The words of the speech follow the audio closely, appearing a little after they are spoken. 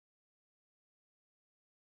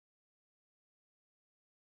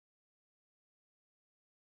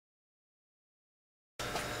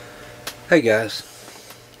Hey guys,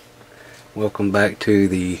 welcome back to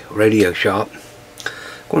the radio shop.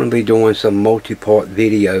 I'm going to be doing some multi-part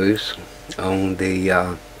videos on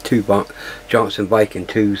the two Johnson Viking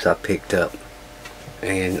IIs I picked up,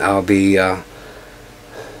 and I'll be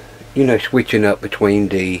switching up between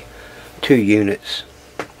the two units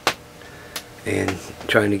and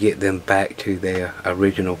trying to get them back to their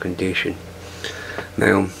original condition.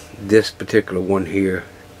 Now this particular one here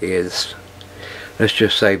is, let's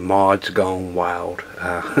just say, mods gone wild.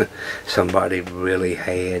 Somebody really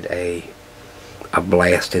had a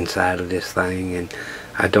blast inside of this thing, and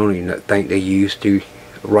I don't even think they used the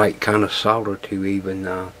right kind of solder to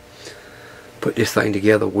even put this thing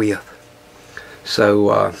together with.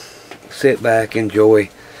 So sit back,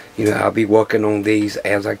 enjoy. I'll be working on these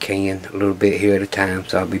as I can, a little bit here at a time,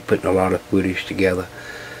 so I'll be putting a lot of footage together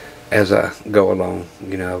as I go along.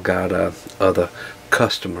 I've got other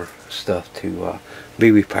customer stuff to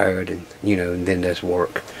be repaired, and and then there's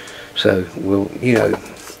work. So we'll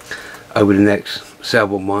over the next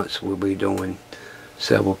several months we'll be doing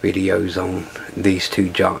several videos on these two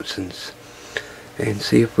Johnsons and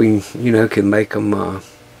see if we can make them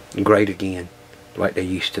great again like they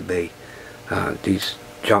used to be. These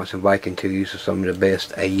Johnson Viking IIs are some of the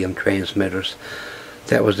best AM transmitters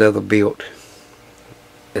that was ever built,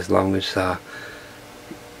 as long as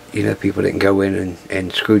people didn't go in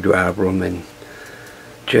and screwdriver them and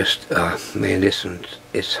just man, this one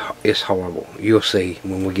it's horrible. You'll see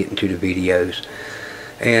when we get into the videos.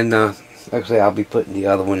 And like I say, I'll be putting the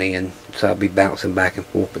other one in, so I'll be bouncing back and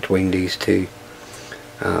forth between these two.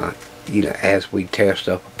 As we tear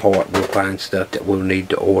stuff apart, we'll find stuff that we'll need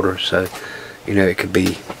to order, so it could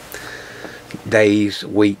be days,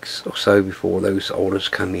 weeks or so before those orders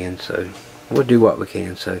come in. So we'll do what we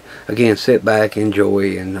can. So again, sit back,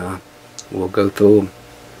 enjoy, and we'll go through them.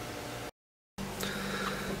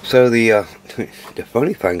 So the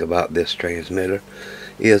funny thing about this transmitter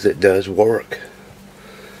is it does work.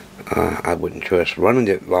 I wouldn't trust running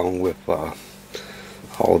it long with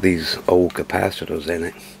all these old capacitors in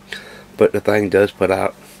it, but the thing does put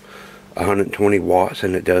out 120 watts,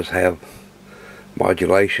 and it does have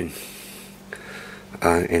modulation.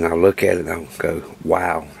 And I look at it and I'll go,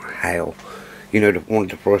 wow, how? One of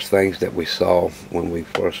the first things that we saw when we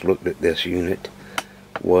first looked at this unit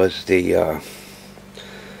was the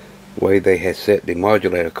way they had set the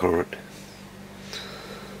modulator current,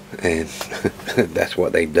 and that's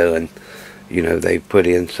what they've done. They've put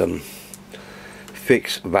in some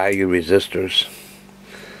fixed value resistors,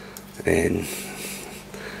 and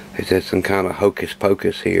they said some kind of hocus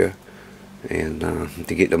pocus here, and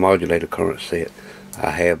to get the modulator current set,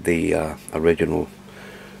 I have the original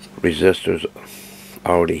resistors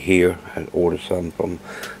already here. I ordered some from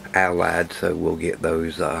Allied, so we'll get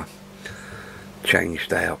those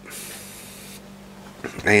changed out.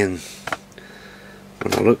 And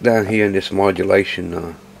when I look down here in this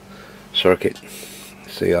modulation circuit,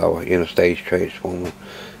 see our interstage transformer,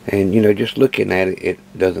 and just looking at it, it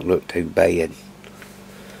doesn't look too bad.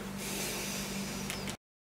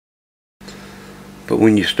 But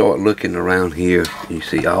when you start looking around here, you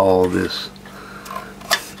see all this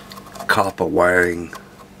copper wiring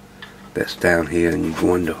that's down here, and you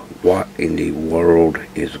wonder what in the world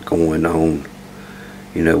is going on.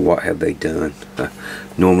 What have they done?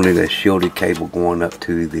 Normally there's shielded cable going up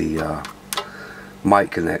to the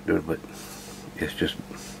mic connector, but it's just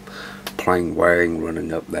plain wiring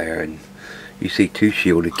running up there, and you see two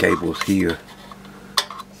shielded cables here.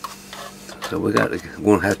 So we're going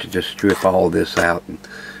to have to just strip all this out and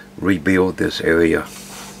rebuild this area.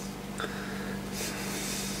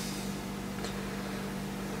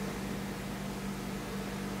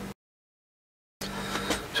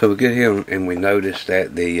 So we get here and we notice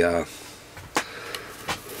that the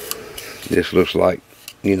this looks like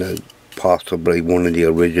possibly one of the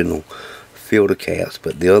original filter caps,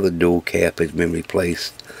 but the other dual cap has been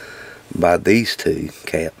replaced by these two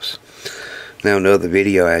caps. Now in the other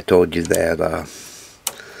video I told you that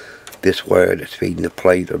this wire that's feeding the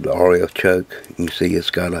plate of the RF choke, you can see it's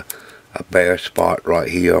got a bare spot right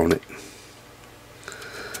here on it,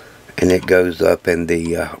 and it goes up, and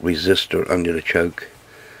the resistor under the choke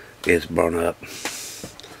is burnt up.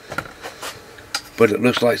 But it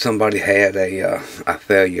looks like somebody had a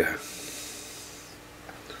failure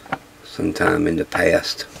sometime in the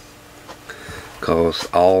past, because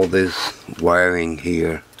all this wiring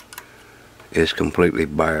here is completely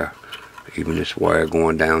bare. Even this wire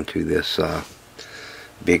going down to this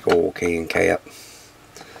big oil can cap,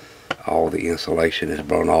 all the insulation is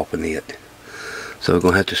burnt off in it. So we're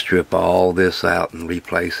going to have to strip all this out and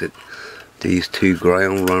replace it. These two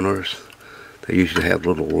ground runners, They usually have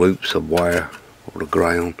little loops of wire over the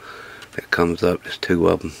ground that comes up. There's two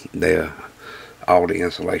of them there. All the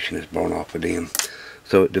insulation is blown off of them.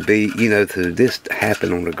 So to be, you know, to this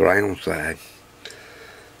happen on the ground side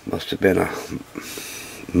must have been a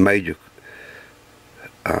major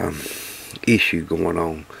issue going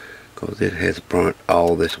on, because it has burnt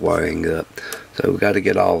all this wiring up. So we've got to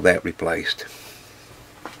get all that replaced.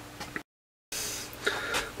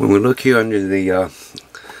 When we look here under the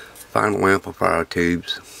final amplifier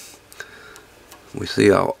tubes, we see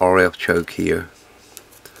our RF choke here,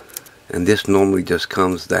 and this normally just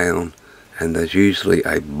comes down, and there's usually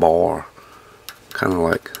a bar kind of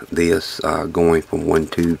like this going from one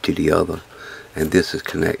tube to the other, and this is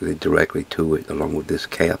connected directly to it along with this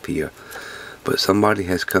cap here. But somebody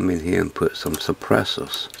has come in here and put some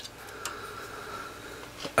suppressors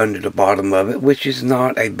under the bottom of it, which is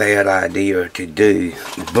not a bad idea to do,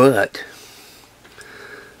 but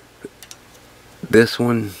this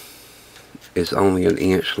one is only 1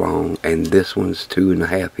 inch long and this one's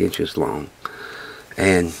 2.5 inches long.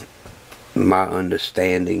 And my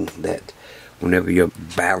understanding that whenever you're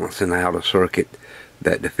balancing out a circuit,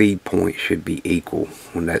 that the feed point should be equal,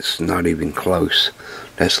 when that's not even close.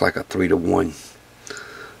 That's like a 3 to 1.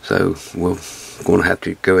 So we're going to have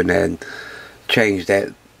to go in there and change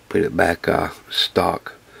that, put it back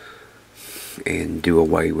stock, and do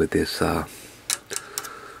away with this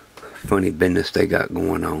funny business they got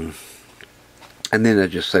going on. And then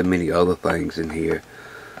there's just so many other things in here.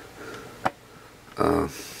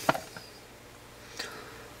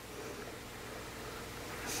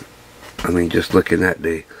 I mean, just looking at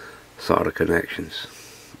the solder connections,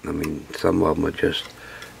 I mean, some of them are just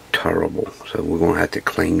terrible. So we're going to have to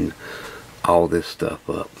clean all this stuff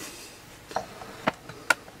up.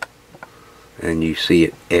 And you see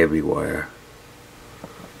it everywhere.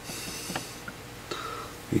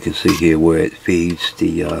 You can see here where it feeds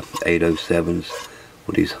the 807s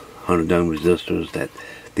with these 100 ohm resistors, that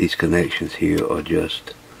these connections here are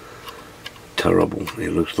just terrible.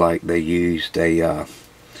 It looks like they used a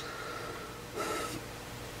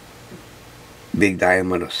big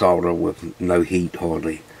diameter solder with no heat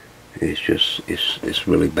hardly. It's just, it's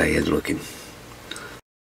really bad looking.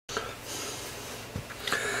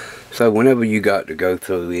 So whenever you got to go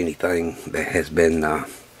through anything that has been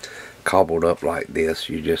cobbled up like this,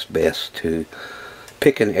 you're just best to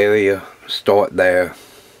pick an area, start there,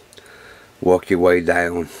 work your way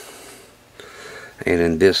down. And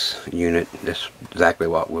in this unit, that's exactly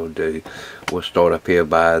what we'll do. We'll start up here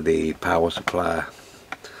by the power supply.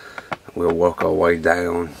 We'll work our way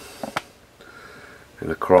down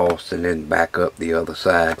and across, and then back up the other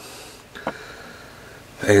side.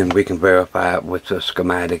 And we can verify it with the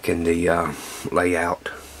schematic and the layout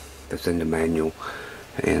that's in the manual,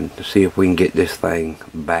 and to see if we can get this thing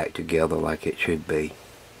back together like it should be.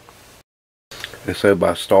 And so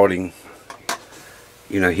by starting,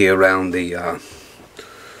 you know, here around the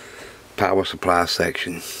power supply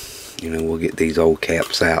section, you know, we'll get these old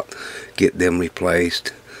caps out, get them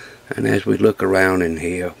replaced. And as we look around in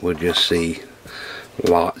here, we'll just see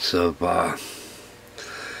lots of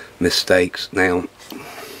mistakes. Now,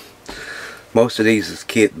 most of these is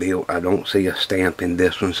kit built. I don't see a stamp in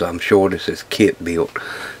this one, so I'm sure this is kit built.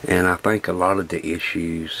 And I think a lot of the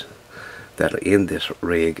issues that are in this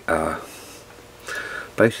rig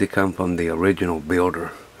basically come from the original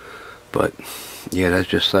builder. But yeah, there's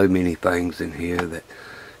just so many things in here that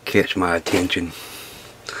catch my attention.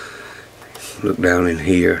 Look down in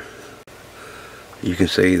here. You can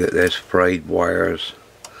see that there's frayed wires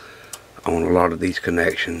on a lot of these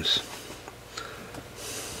connections.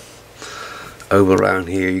 Over around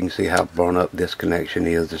here, you can see how burnt up this connection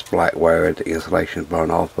is. This black wire, the insulation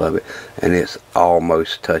burnt off of it, and it's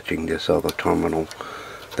almost touching this other terminal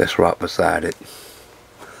that's right beside it.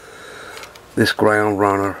 This ground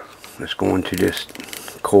runner that's going to this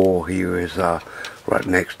coil here is right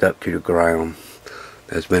next up to the ground.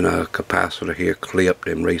 There's been a capacitor here clipped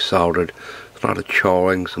and resoldered. A lot of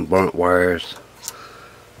charring, some burnt wires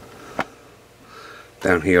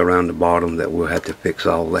down here around the bottom that we'll have to fix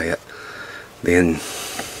all that. Then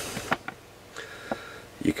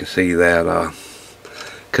you can see that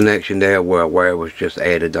connection there where a wire was just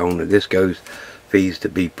added on. And this feeds the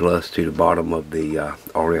B plus to the bottom of the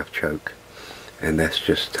RF choke, and that's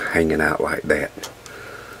just hanging out like that.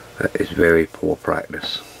 That is very poor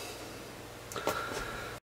practice.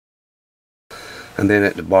 And then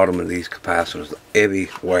at the bottom of these capacitors, every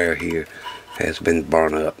wire here has been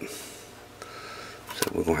burnt up.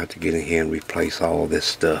 So we're going to have to get in here and replace all of this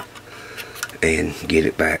stuff and get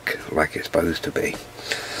it back like it's supposed to be.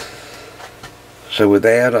 So with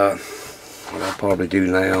that, what I'll probably do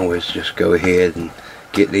now is just go ahead and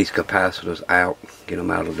get these capacitors out, get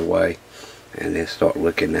them out of the way, and then start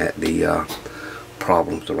looking at the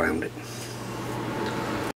problems around it.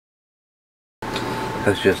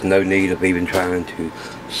 There's just no need of even trying to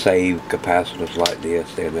save capacitors like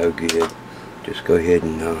this. They're no good. Just go ahead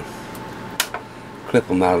and clip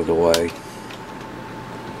them out of the way.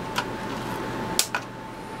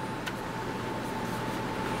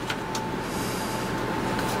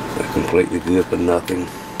 They're completely good for nothing.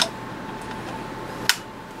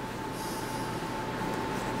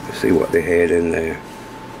 Let's see what they had in there.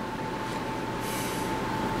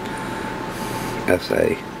 That's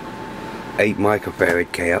a 8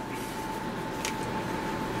 microfarad cap.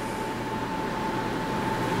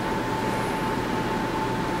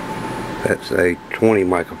 That's a 20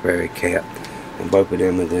 microfarad cap, and both of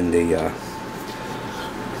them is in the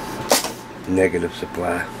negative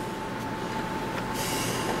supply.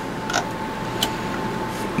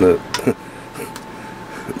 Look,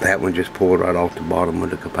 that one just pulled right off the bottom of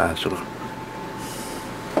the capacitor.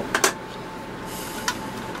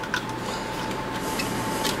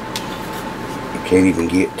 Can't even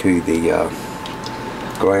get to the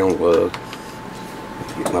ground lug.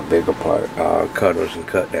 Get my bigger cutters and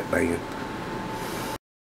cut that band.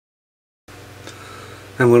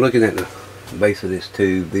 And we're looking at the base of this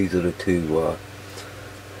tube. These are the two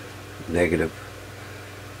negative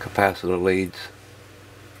capacitor leads,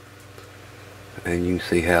 and you can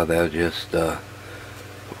see how they'll just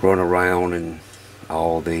run around and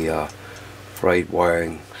all the frayed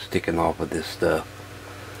wiring sticking off of this stuff.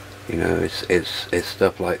 You know, it's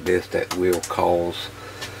stuff like this that will cause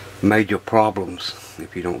major problems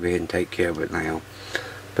if you don't go ahead and take care of it now,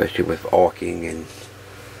 especially with arcing, and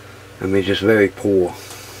I mean just very poor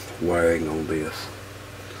wiring on this.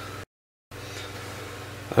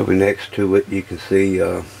 Over next to it you can see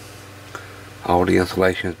all the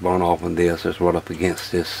insulation is burnt off on this. It's right up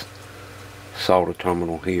against this solder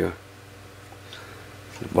terminal here.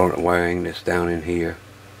 The burnt wiring that's down in here,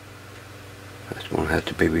 that's going to have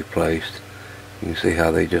to be replaced. You can see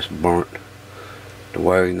how they just burnt the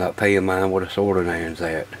wiring, not paying mind where the soldering iron's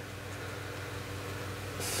at.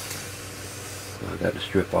 So I got to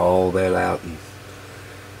strip all that out and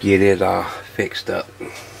get it fixed up.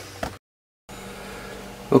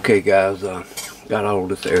 Okay guys, got all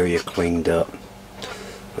this area cleaned up.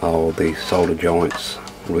 All the solder joints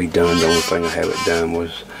redone. The only thing I haven't done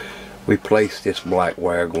was replace this black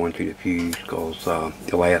wire going to the fuse, because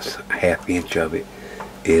the last ½ inch of it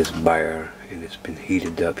is bare and it's been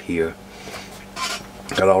heated up here.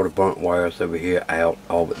 Got all the burnt wires over here out,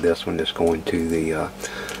 all but this one that's going to the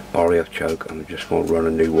RF choke. I'm just going to run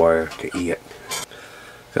a new wire to it.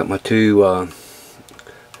 Got my two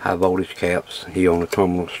high voltage caps here on the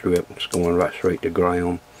terminal strip. It's going right straight to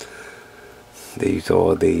ground. These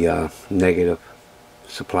are the negative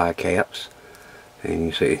supply caps, and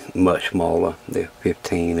you see much smaller. They're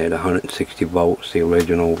 15 at 160 volts. The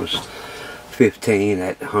original was 15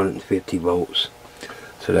 at 150 volts.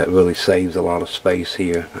 So that really saves a lot of space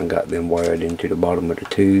here. I got them wired into the bottom of the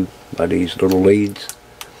tube by these little leads.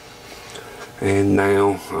 And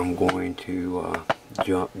now I'm going to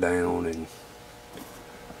jump down and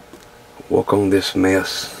work on this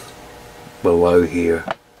mess below here.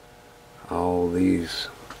 All these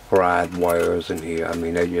fried wires in here. I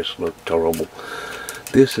mean, they just look terrible.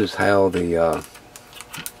 This is how the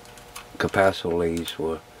capacitor leads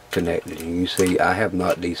were connected. And you see, I have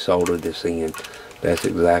not desoldered this in. That's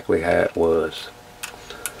exactly how it was.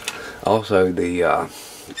 Also, the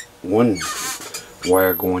one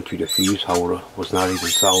wire going to the fuse holder was not even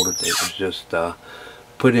soldered. It was just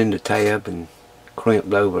put in the tab and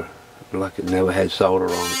clamped over like it never had solder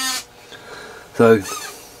on it. So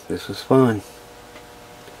this was fun.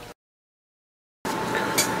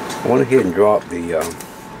 I went ahead and dropped the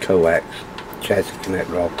coax chassis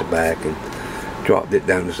connector off the back and dropped it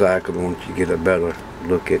down the side, because I wanted you to get a better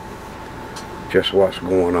look at just what's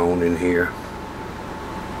going on in here.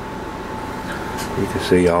 You can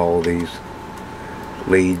see all these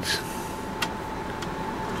leads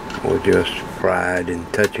are just fried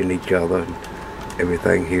and touching each other.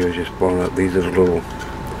 Everything here is just blown up. These are the little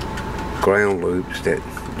ground loops that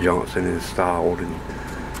Johnson installed, and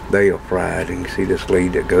they are fried. And you can see this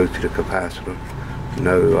lead that goes to the capacitor.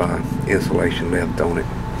 No insulation left on it.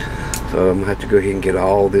 So I'm going to have to go ahead and get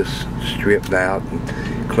all this stripped out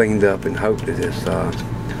and cleaned up, and hope that this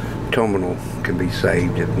terminal can be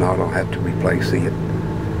saved. If not, I'll have to replace it.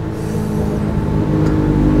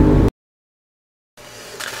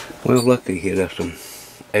 Well, luckily here there's some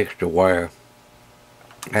extra wire.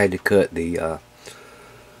 I had to cut the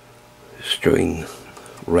string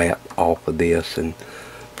wrap off of this and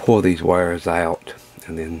pull these wires out,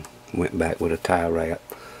 and then went back with a tie wrap,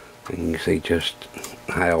 and you can see just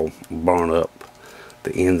how burnt up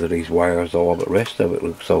the ends of these wires are, but the rest of it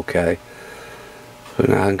looks okay. So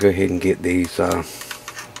now I can go ahead and get these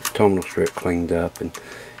terminal strip cleaned up and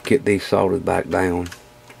get these soldered back down,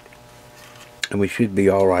 and we should be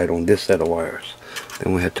alright on this set of wires.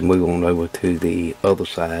 Then we have to move on over to the other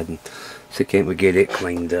side and see can't we get it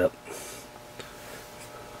cleaned up.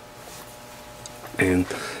 And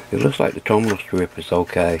it looks like the terminal strip is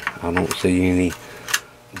okay. I don't see any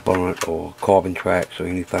burnt or carbon tracks or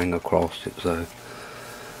anything across it. So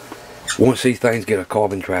once these things get a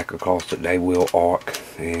carbon track across it, they will arc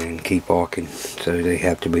and keep arcing, so they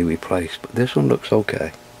have to be replaced. But this one looks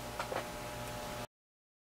okay.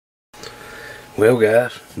 Well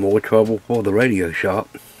guys, more trouble for the radio shop.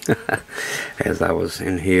 As I was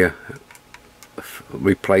in here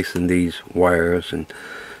replacing these wires and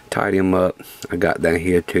tied them up, I got down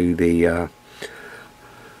here to the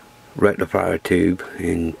rectifier tube,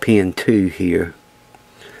 and pin 2 here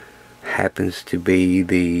happens to be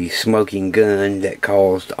the smoking gun that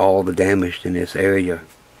caused all the damage in this area.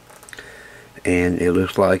 And it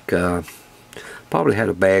looks like probably had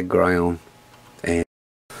a bad ground, and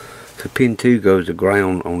so pin 2 goes to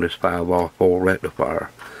ground on this 5R4 rectifier,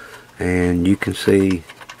 and you can see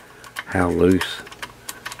how loose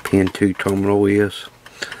pin 2 terminal is.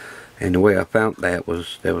 And the way I found that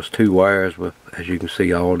was there was 2 wires with, as you can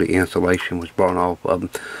see, all the insulation was burnt off of them.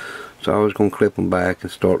 So I was going to clip them back and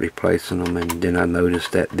start replacing them, and then I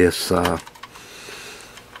noticed that this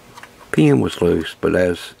pin was loose, but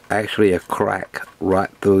there's actually a crack right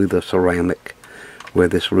through the ceramic where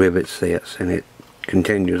this rivet sits, and it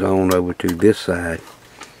continues on over to this side,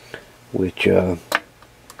 which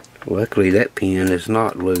luckily that pin is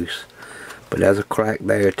not loose, but there's a crack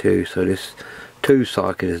there too. So this tube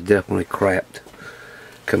socket is definitely cracked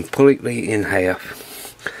completely in half.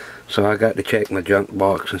 So I got to check my junk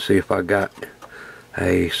box and see if I got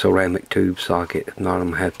a ceramic tube socket. If not,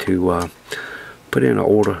 I'm going to have to put in an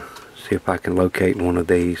order, see if I can locate one of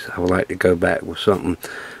these. I would like to go back with something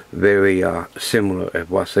very similar of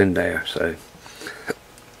what's in there. So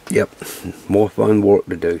yep, more fun work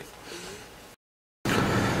to do.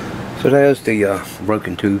 So there's the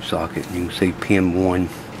broken tube socket. You can see pin 1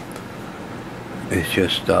 is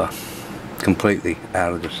just completely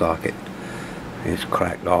out of the socket. It's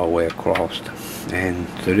cracked all the way across, and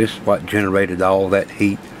so this is what generated all that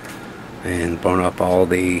heat and burned up all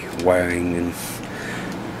the wiring and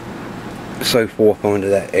so forth onto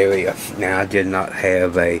that area. Now I did not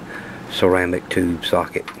have a ceramic tube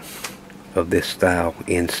socket of this style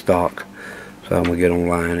in stock, so I'm gonna get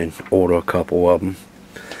online and order a couple of them.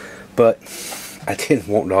 But I didn't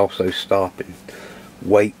want to also stop and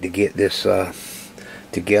wait to get this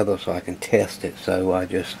together so I can test it, so I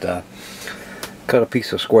just cut a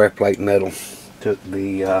piece of square plate metal, took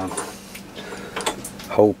the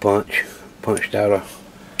hole punch, punched out a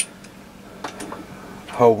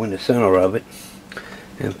hole in the center of it,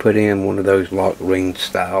 and put in one of those lock ring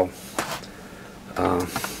style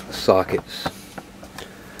sockets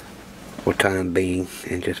for time being,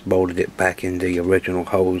 and just bolted it back in the original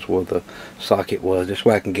holes where the socket was. This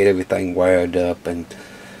way I can get everything wired up and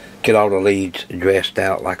get all the leads dressed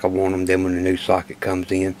out like I want them. Then when the new socket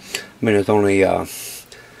comes in, I mean, there's only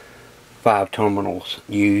 5 terminals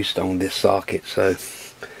used on this socket, so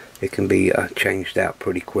it can be changed out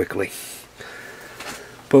pretty quickly.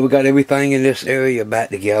 But we got everything in this area back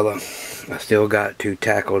together. I still got to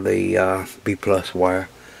tackle the B+ wire,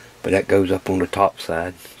 but that goes up on the top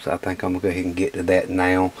side, so I think I'm gonna go ahead and get to that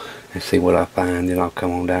now and see what I find. Then I'll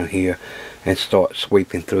come on down here and start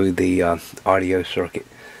sweeping through the audio circuit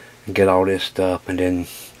and get all this stuff, and then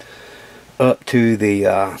up to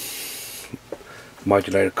the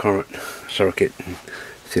modulator current circuit and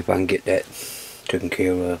see if I can get that taken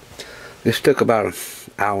care of. This took about an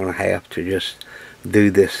hour and a half to just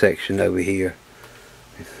do this section over here.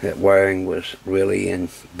 That wiring was really in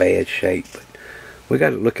bad shape, but we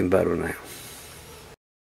got it looking better now.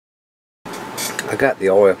 I got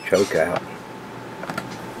the oil choke out,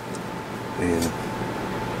 and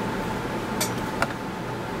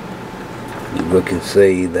you look and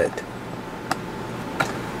see that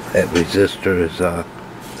that resistor is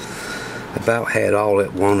about had all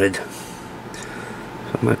it wanted. So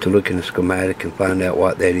I'm going to have to look in the schematic and find out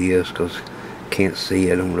what that is, because I can't see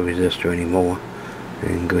it on the resistor anymore,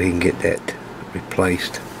 and go ahead and get that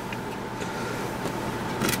replaced.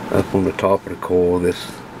 Up on the top of the coil,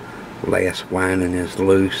 this last winding is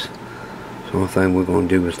loose, so the only thing we're going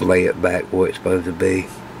to do is lay it back where it's supposed to be.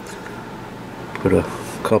 Put a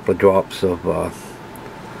couple of drops of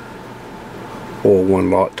pull one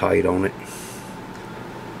Loctite on it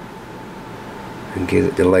and get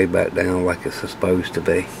it to lay back down like it's supposed to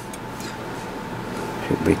be.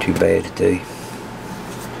 Shouldn't be too bad to do.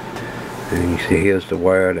 And you see, here's the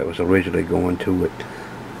wire that was originally going to it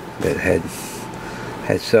that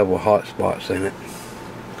had several hot spots in it.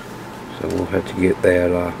 So we'll have to get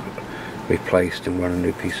that replaced and run a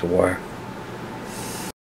new piece of wire.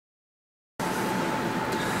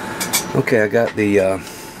 Okay, I got the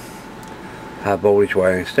high voltage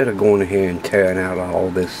wire. Instead of going in here and tearing out all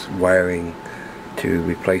this wiring to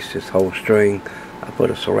replace this whole string, I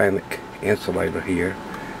put a ceramic insulator here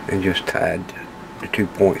and just tied the 2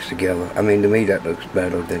 points together. I mean, to me that looks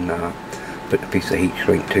better than putting a piece of heat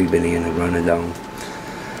shrink tubing in and running it on.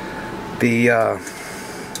 The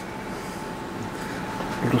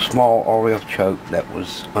little small RF choke that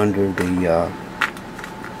was under the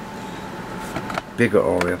bigger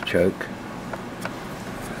RF choke,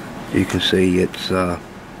 you can see it's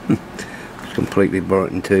it's completely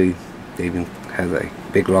burnt in two. It even has a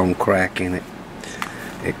big long crack in it.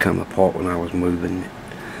 It come apart when I was moving it.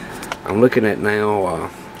 I'm looking at now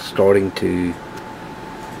starting to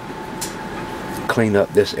clean up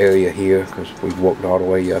this area here, because we've walked all the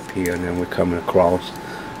way up here and then we're coming across. So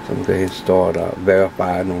I'm going to go ahead and start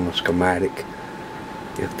verifying on the schematic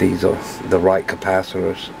if these are the right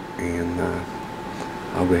capacitors, and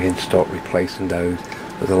I'll go ahead and start replacing those.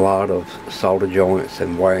 There's a lot of solder joints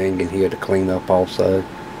and wiring in here to clean up also.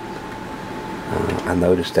 I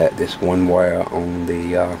noticed that this one wire on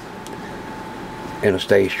the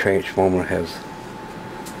interstage transformer has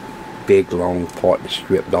big long part that's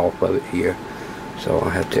stripped off of it here, so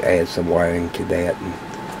I'll have to add some wiring to that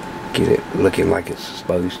and get it looking like it's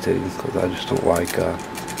supposed to, because I just don't like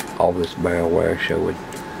all this bare wire showing.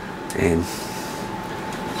 And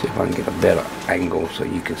see if I can get a better angle so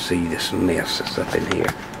you can see this mess that's up in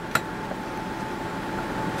here.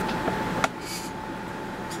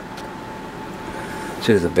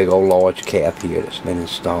 See, there's a big old large cap here that's been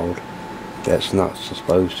installed. That's not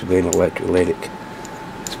supposed to be an electrolytic.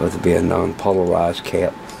 It's supposed to be a non-polarized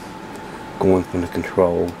cap going from the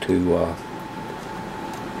control to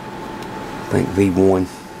I think V1.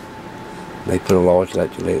 They put a large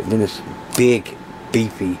electrolytic. Then this big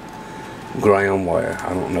beefy ground wire.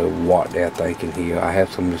 I don't know what they're thinking here. I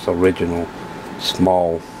have some of this original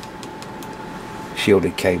small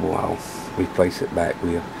shielded cable I'll replace it back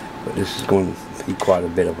with, but this is going to be quite a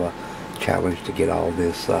bit of a challenge to get all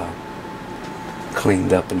this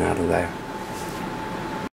cleaned up and out of there.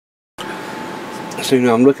 So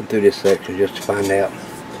now I'm looking through this section just to find out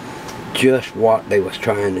just what they was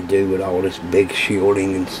trying to do with all this big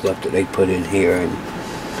shielding and stuff that they put in here.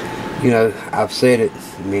 And you know, I've said it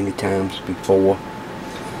many times before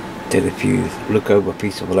that if you look over a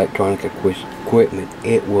piece of electronic equipment,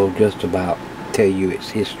 it will just about tell you its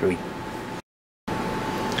history.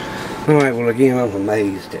 Alright, well again, I'm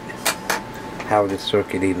amazed at how this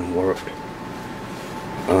circuit even worked.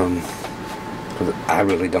 Because I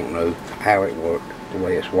really don't know how it worked the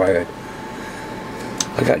way it's wired.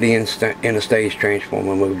 I got the interstage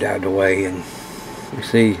transformer moved out of the way, and you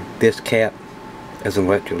see this cap as an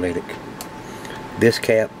electrolytic. This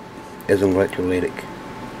cap is an electrolytic.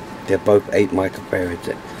 They're both 8 microfarads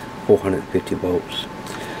at 450 volts.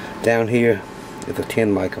 Down here is a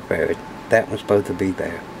 10 microfarad. That one's supposed to be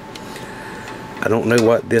there. I don't know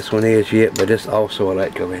what this one is yet, but it's also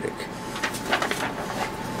electrolytic.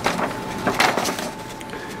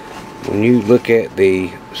 When you look at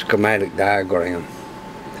the schematic diagram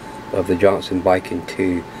of the Johnson Viking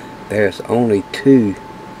II, there's only 2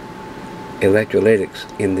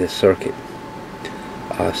 electrolytics in this circuit,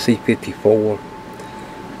 C54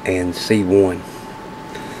 and C1,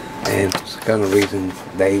 and it's the kind of reason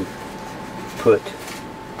they put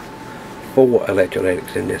 4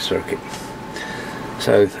 electrolytics in this circuit.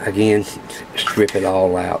 So again, strip it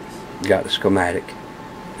all out, got the schematic,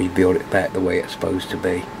 rebuild it back the way it's supposed to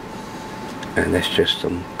be, and that's just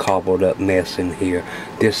some cobbled up mess in here.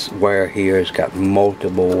 This wire here has got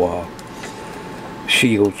multiple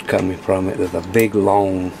shields coming from it. There's a big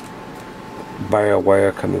long bare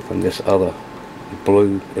wire coming from this other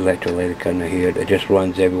blue electrolytic under here that just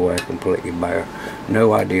runs everywhere completely bare.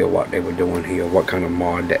 No idea what they were doing here, what kind of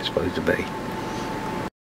mod that's supposed to be.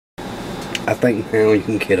 I think now you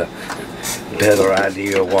can get a better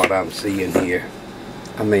idea of what I'm seeing here.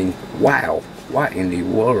 I mean, wow, what in the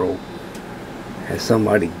world has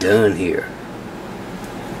somebody done here?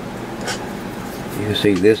 You can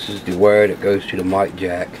see this is the wire that goes to the mic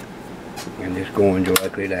jack, and it's going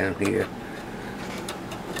directly down here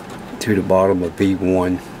to the bottom of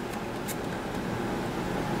V1.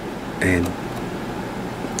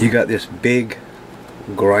 And you got this big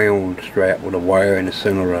ground strap with a wire in the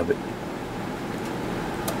center of it,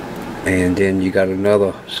 and then you got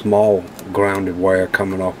another small grounded wire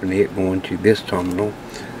coming off in it going to this terminal,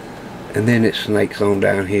 and then it snakes on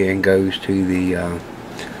down here and goes to the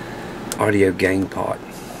audio gain pot,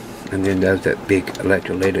 and then does that big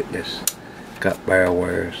electrolytic that's got barrel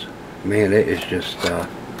wires. Man, it is just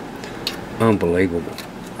unbelievable.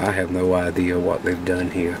 I have no idea what they've done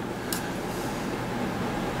here.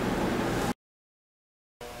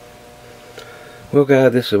 Well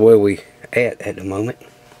guys, this is where we at the moment.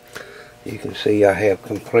 You can see I have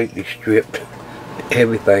completely stripped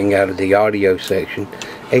everything out of the audio section,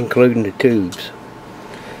 including the tubes.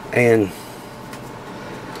 And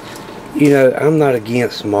you know, I'm not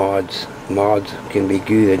against mods. Mods can be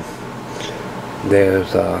good.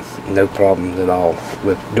 There's no problems at all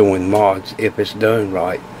with doing mods if it's done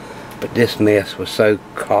right. But this mess was so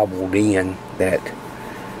cobbled in that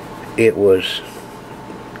it was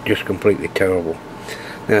just completely terrible.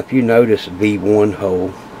 Now if you notice, V1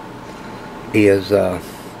 hole is you know,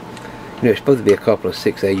 it's supposed to be a couple of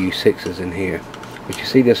 6AU6s in here, but you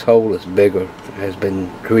see this hole is bigger, has been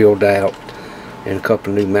drilled out, and a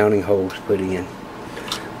couple of new mounting holes put in.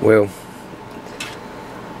 Well,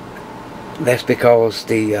 that's because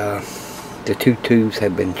the two tubes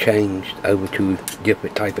have been changed over to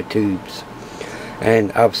different type of tubes.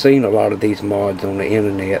 And I've seen a lot of these mods on the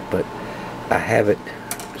internet, but I haven't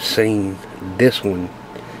seen this one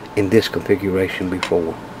in this configuration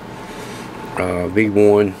before.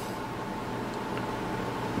 V1,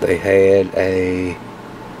 they had a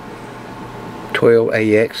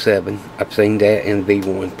 12AX7. I've seen that in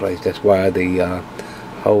V1 place. That's why the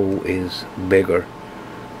hole is bigger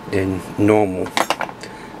than normal.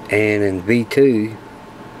 And in V2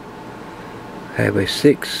 have a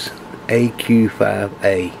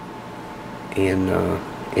 6AQ5A in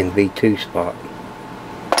V2 spot.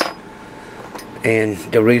 And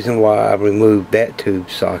the reason why I removed that tube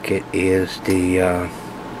socket is the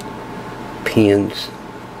pins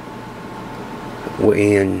were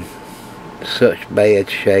in such bad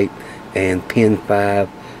shape, and pin 5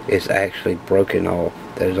 is actually broken off.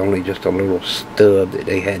 There's only just a little stub that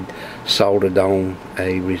they had soldered on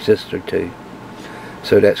a resistor to,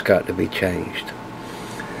 so that's got to be changed.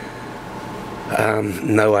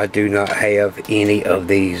 No, I do not have any of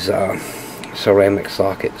these ceramic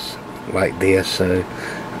sockets like this, so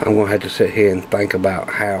I'm gonna have to sit here and think about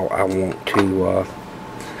how I want to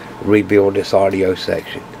rebuild this audio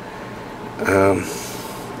section.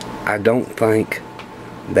 I don't think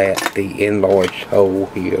that the enlarged hole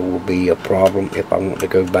here will be a problem if I want to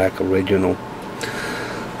go back original,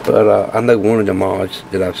 but I know one of the mods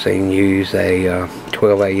that I've seen use a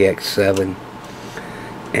 12AX7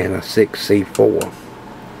 and a 6C4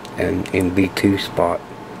 and in V2 spot,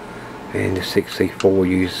 and the 6C4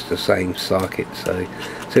 uses the same socket, so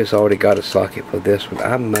it's already got a socket for this one.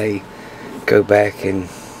 I may go back and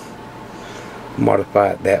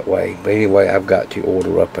modify it that way, but anyway, I've got to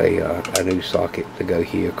order up a new socket to go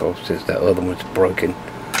here, because since that other one's broken,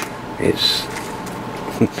 it's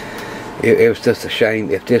it was just a shame.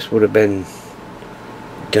 If this would have been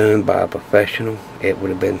done by a professional, it would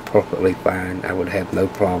have been perfectly fine. I would have no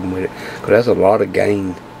problem with it, because there's a lot of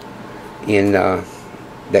gain in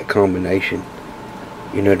that combination,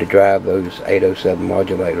 you know, to drive those 807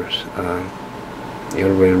 modulators.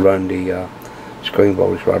 It'll really run the screen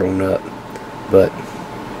voltage right on up. But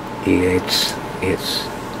yeah, it's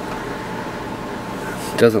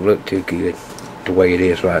doesn't look too good the way it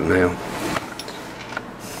is right now.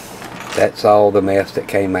 That's all the mess that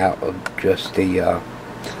came out of just the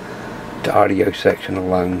audio section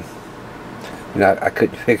alone. And I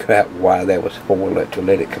couldn't figure out why there was 4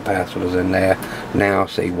 electrolytic capacitors in there. Now I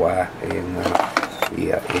see why, and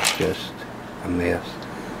yeah, it's just a mess.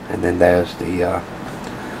 And then there's the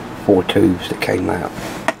 4 tubes that came out.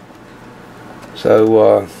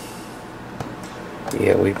 So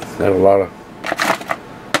yeah, we've got a lot of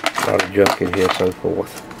junk in here, so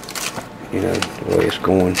forth. You know, the way it's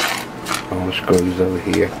going, all the screws over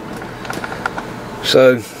here.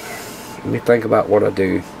 So let me think about what I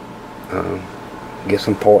do. Get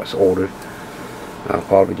some parts ordered. I'll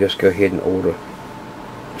probably just go ahead and order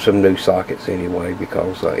some new sockets anyway,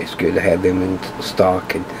 because it's good to have them in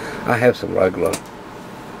stock. And I have some regular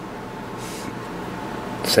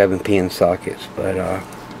 7-pin sockets, but I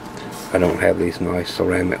don't have these nice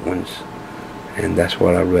ceramic ones, and that's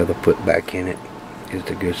what I'd rather put back in it, is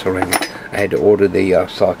the good ceramic. I had to order the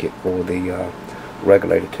socket for the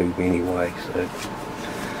regulator tube anyway, so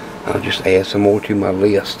I'll just add some more to my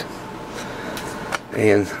list.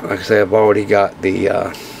 And like I say, I've already got the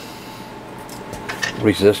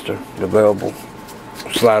resistor, the variable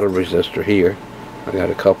slider resistor here. I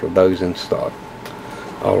got a couple of those in stock,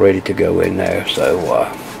 all ready to go in there. So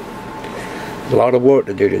a lot of work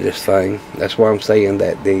to do to this thing. That's why I'm saying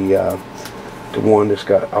that the one that's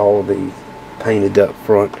got all the painted up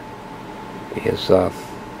front is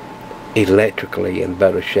electrically in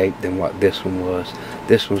better shape than what this one was.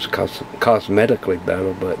 This one's cosmetically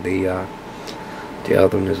better, but the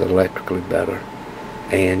other one is electrically better.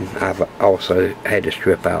 And I've also had to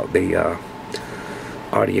strip out the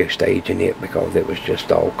audio stage in it because it was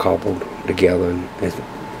just all cobbled together and it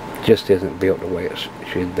just isn't built the way it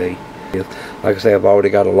should be. Like I say, I've already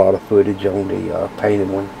got a lot of footage on the painted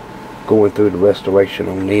one, going through the restoration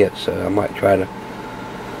on it, so I might try to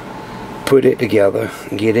put it together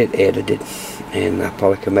and get it edited, and I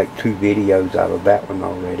probably can make 2 videos out of that one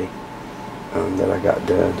already that I got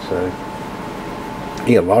done. So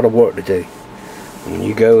yeah, a lot of work to do. When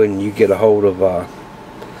you go and you get a hold of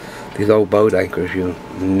these old boat anchors, you'll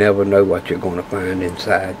never know what you're going to find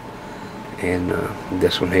inside. And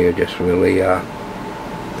this one here just really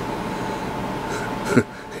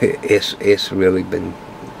it's really been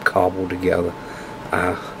cobbled together.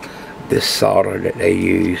 This solder that they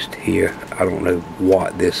used here, I don't know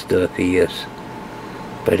what this stuff is,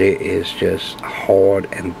 but it is just hard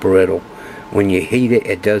and brittle. When you heat it,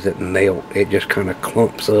 it doesn't melt, it just kind of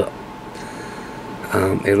clumps up.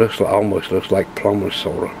 It looks like, almost looks like plumber's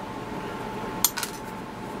solder,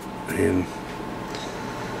 and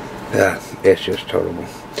it's just terrible.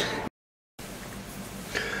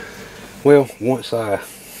 Well, once I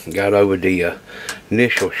got over the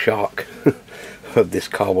initial shock of this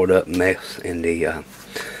cobbled up mess in the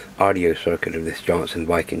audio circuit of this Johnson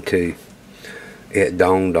Viking II, it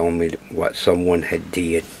dawned on me what someone had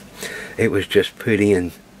did. It was just put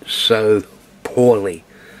in so poorly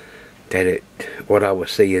that what I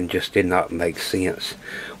was seeing just did not make sense,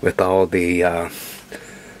 with all the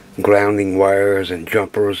grounding wires and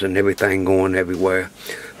jumpers and everything going everywhere.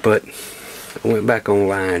 But I went back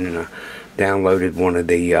online and I downloaded one of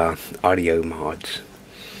the audio mods,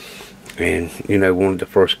 and you know, one of the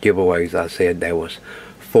first giveaways I said there was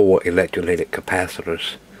 4 electrolytic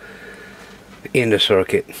capacitors in the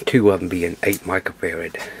circuit, 2 of them being 8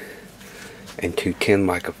 microfarad and 2 10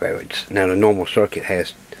 microfarads. Now the normal circuit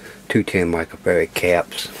has 2 10 microfarad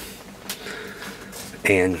caps,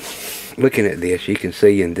 and looking at this, you can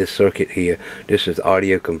see in this circuit here, this is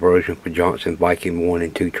audio conversion for Johnson Viking I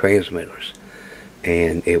and II transmitters,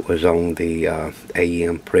 and it was on the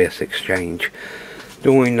AM press exchange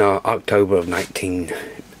during October of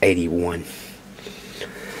 1981.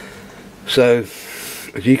 So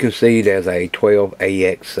as you can see, there's a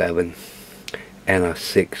 12AX7 and a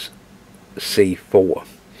 6C4.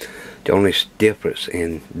 The only difference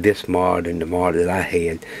in this mod and the mod that I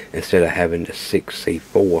had, instead of having the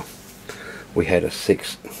 6C4, we had a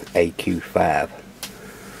 6AQ5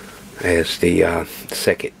 as the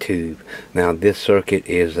second tube. Now this circuit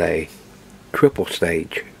is a triple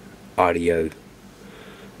stage audio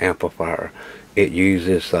amplifier. It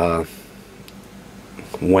uses 1/2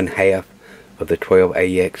 of the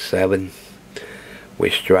 12AX7,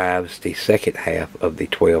 which drives the second half of the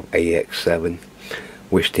 12AX7,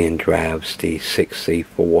 which then drives the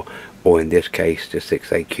 6C4, or in this case the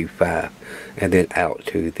 6AQ5, and then out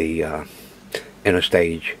to the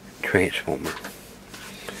interstage transformer.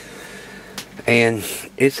 And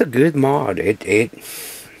it's a good mod. It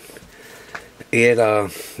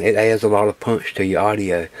adds a lot of punch to your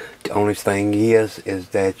audio. The only thing is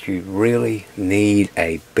that you really need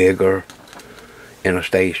a bigger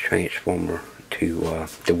interstage transformer to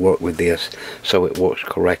work with this, so it works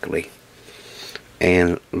correctly.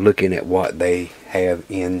 And looking at what they have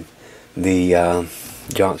in the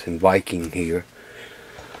Johnson Viking here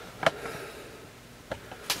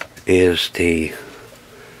is the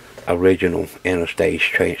original interstage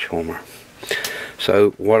transformer.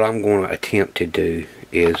 So what I'm going to attempt to do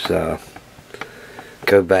is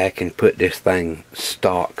go back and put this thing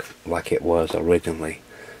stock like it was originally,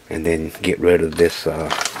 and then get rid of this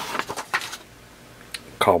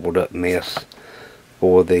cobbled up mess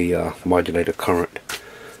for the modulator current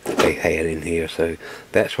that they had in here. So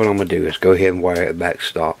that's what I'm going to do, is go ahead and wire it back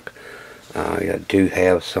stock. I do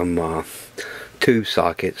have some tube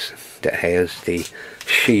sockets that has the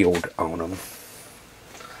shield on them.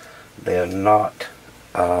 They're not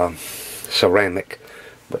ceramic,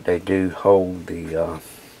 but they do hold the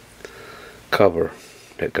cover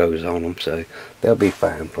that goes on them, so they'll be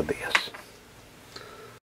fine for this.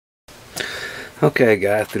 Okay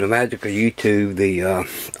guys, through the magic of YouTube, the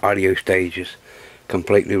audio stage is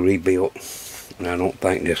completely rebuilt, and I don't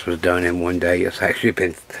think this was done in one day. It's actually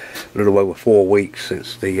been a little over 4 weeks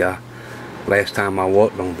since the last time I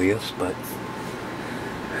worked on this, but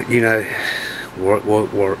you know, work.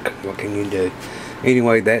 What can you do?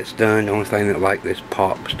 Anyway, that's done. The only thing that like this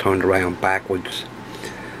pop's turned around backwards.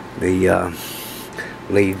 The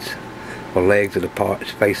leads or legs of the part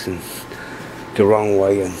is facing the wrong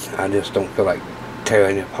way, and I just don't feel like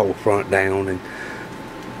tearing the whole front down and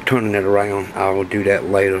turning it around. I will do that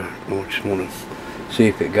later. I just want to see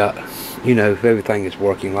if it got, you know, if everything is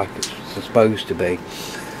working like it's supposed to be.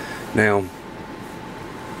 Now,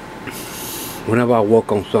 whenever I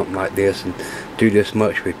work on something like this and do this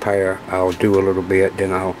much repair, I'll do a little bit,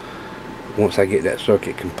 then once I get that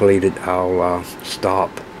circuit completed, I'll stop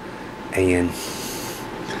and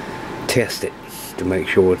test it to make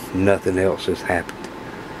sure nothing else has happened.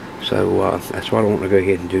 So that's what I want to go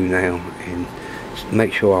ahead and do now, and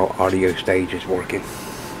make sure our audio stage is working.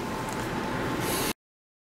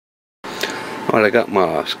 Alright, I got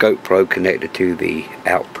my scope probe connected to the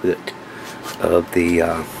output of the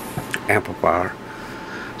amplifier.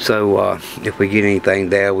 So if we get anything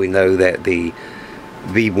there, we know that the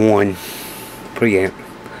V1 preamp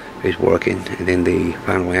is working, and then the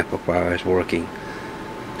final amplifier is working.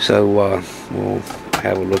 So we'll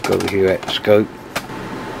have a look over here at the scope.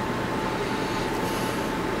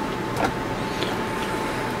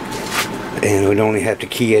 And we don't only have to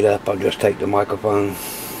key it up. I'll just take the microphone.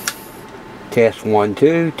 Test 1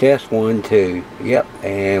 2, test 1 2. Yep,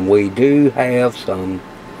 and we do have some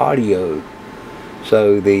audio.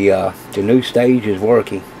 So the new stage is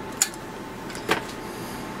working.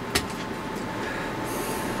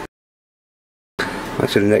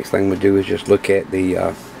 So the next thing we'll do is just look at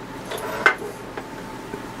the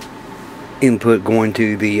input going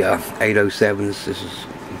to the 807s. This is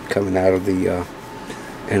coming out of the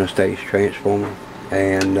interstage transformer,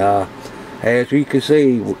 and as you can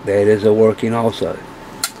see, that is working also.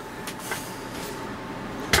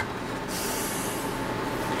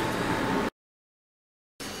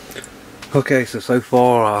 Okay, so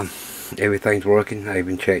far everything's working. I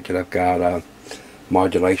even checked that I've got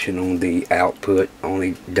modulation on the output.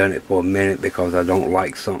 Only done it for a minute because I don't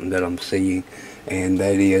like something that I'm seeing, and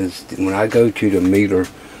that is when I go to the meter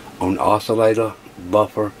on oscillator,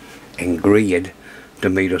 buffer, and grid, the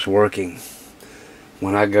meter's working.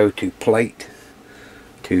 When I go to plate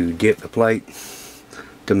to dip the plate,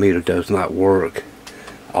 the meter does not work.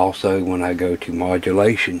 Also, when I go to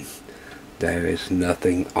modulation, there is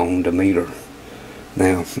nothing on the meter.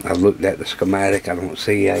 Now, I looked at the schematic. I don't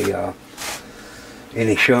see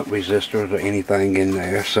any shunt resistors or anything in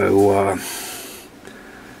there, so I'm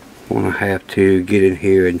going to have to get in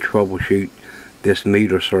here and troubleshoot this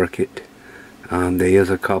meter circuit. There is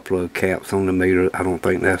a couple of caps on the meter. I don't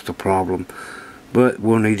think that's the problem, but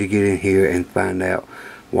we'll need to get in here and find out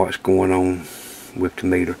what's going on with the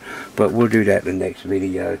meter. But we'll do that in the next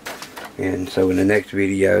video. And so in the next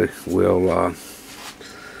video, we'll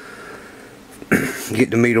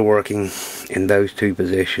get the meter working in those two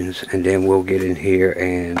positions, and then we'll get in here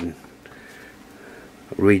and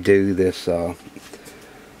redo this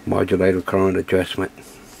modulator current adjustment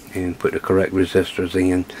and put the correct resistors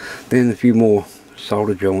in. Then a few more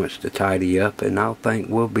solder joints to tidy up, and I think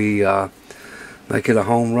we'll be making a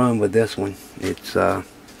home run with this one. It's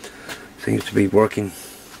seems to be working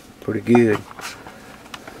pretty good.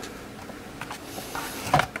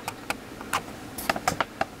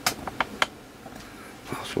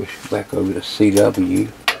 I'll switch back over to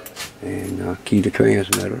CW and key the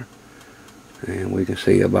transmitter, and we can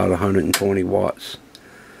see about 120 watts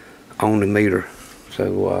on the meter.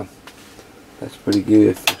 So that's pretty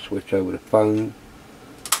good. Switch over to phone,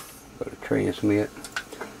 go to transmit,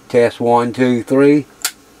 test 1 2 3,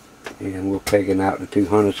 and we're pegging out the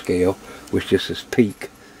 200 scale, which just is peak.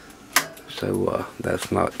 So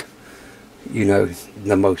that's not, you know,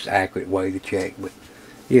 the most accurate way to check, but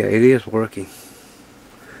yeah, it is working.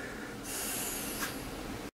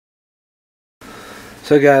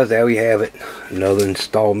 So guys, there we have it, another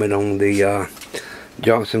installment on the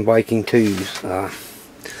Johnson Viking IIs. Like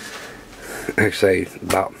I say,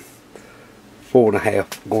 about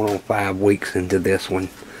 4.5 going on 5 weeks into this one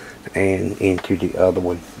and into the other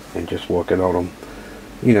one, and just working on them,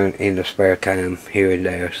 you know, in the spare time here and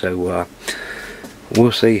there. So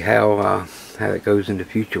we'll see how it goes in the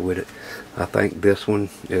future with it. I think this one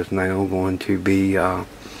is now going to be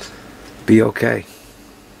okay.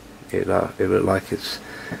 It looks like it's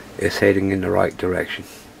heading in the right direction.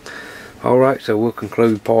 Alright, so we'll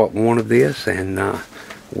conclude part 1 of this, and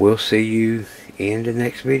we'll see you in the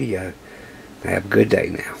next video. Have a good day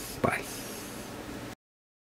now.